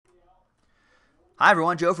Hi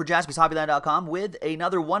everyone, Joe for JaspysHobbyland.com with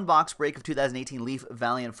another one-box break of 2018 Leaf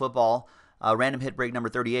Valiant Football, random hit break number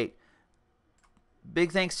 38.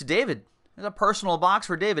 Big thanks to David. There's a personal box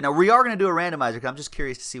for David. Now, we are going to do a randomizer because I'm just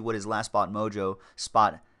curious to see what his last spot mojo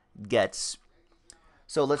spot gets.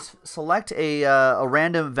 So let's select a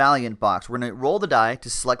random Valiant box. We're going to roll the die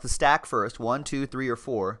to select the stack first, 1, 2, 3, or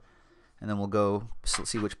 4, and then we'll go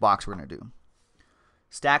see which box we're going to do.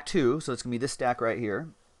 Stack 2, so it's going to be this stack right here.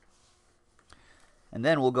 And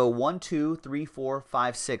then we'll go 1, 2, 3, 4,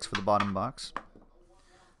 5, 6 for the bottom box.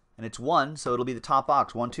 And it's 1, so it'll be the top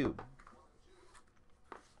box, 1, 2.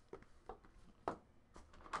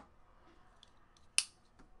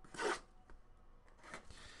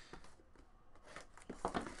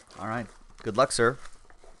 All right. Good luck, sir.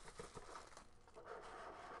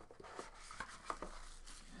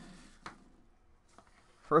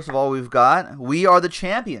 First of all, we've got We Are the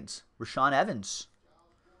Champions, Rashaan Evans.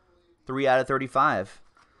 3 out of 35.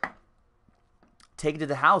 Take it to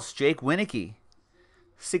the house, Jake Winicky.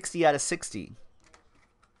 60 out of 60.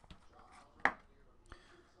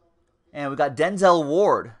 And we got Denzel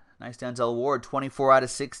Ward. Nice Denzel Ward, 24 out of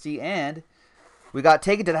 60. And we got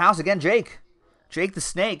Take It to the House again, Jake. Jake the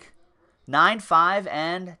Snake. 9, 5,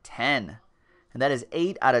 and 10. And that is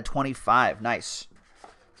 8 out of 25. Nice.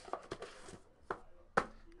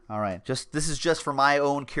 All right. This is just for my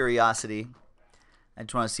own curiosity. I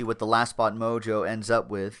just want to see what the last spot mojo ends up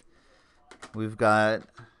with. We've got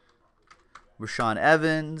Rashaan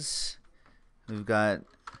Evans. We've got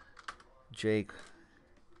Jake.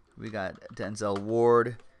 We got Denzel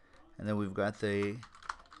Ward. And then we've got the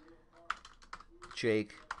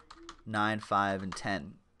Jake 9, 5, and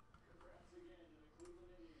 10.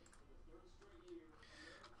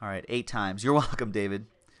 All right, 8 times. You're welcome, David.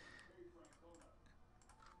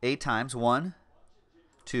 8 times. 1,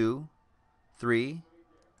 2, 3,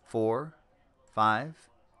 4, 5,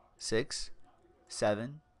 6,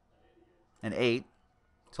 7, and 8.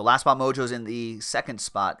 So last spot mojo's in the second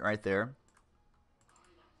spot right there.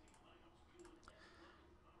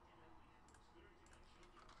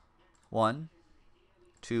 One,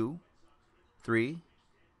 2, 3,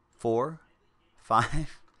 4,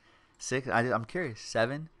 5, 6. I'm curious.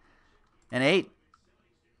 7 and 8.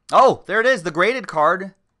 Oh, there it is. The graded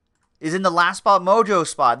card is in the last spot mojo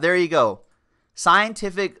spot. There you go.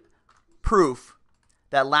 Scientific proof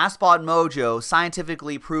that last spot mojo,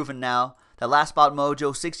 scientifically proven now, that last spot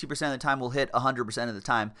mojo 60% of the time will hit 100% of the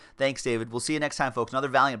time. Thanks, David. We'll see you next time, folks. Another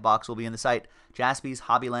Valiant box will be in the site,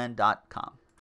 JaspysHobbyland.com.